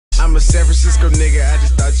San Francisco nigga, I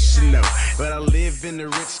just thought you should know. But I live in the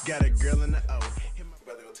rich, got a girl in the O. I'm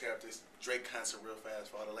about to go tear up this Drake concert real fast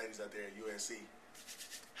for all the ladies out there at USC.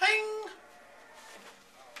 Hang!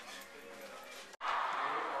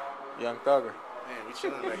 Young Thugger. Man, we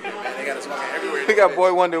chilling back here, man. They got us walking everywhere. We got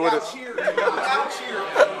Boy Wonder with us. Man,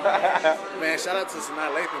 shout out to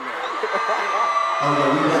Sanaa Lathan, man. Oh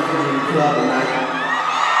yeah, we definitely in the club tonight.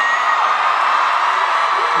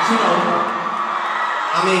 But you know,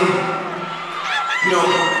 I mean, you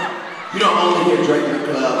don't only hear Drake in the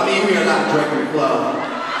club. I mean, you hear a lot of Drake in the club. But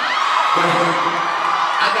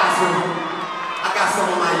I got some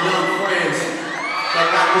of my young friends that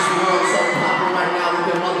got this world so popping right now with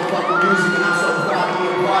their motherfucking music, and I'm so proud to be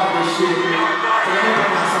a part of this shit. So let me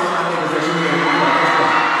bring out some of my niggas that you hear in the club. Let's go.